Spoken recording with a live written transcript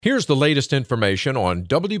Here's the latest information on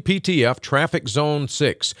WPTF Traffic Zone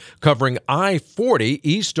 6, covering I-40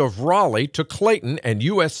 east of Raleigh to Clayton and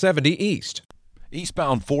US 70 east.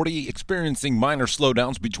 Eastbound 40 experiencing minor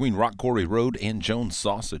slowdowns between Rock Quarry Road and Jones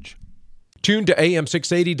Sausage. Tune to AM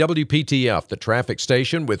 680 WPTF, the traffic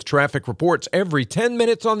station with traffic reports every 10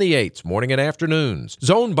 minutes on the 8s, morning and afternoons.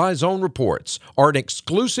 Zone-by-zone reports are an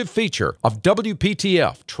exclusive feature of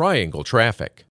WPTF Triangle Traffic.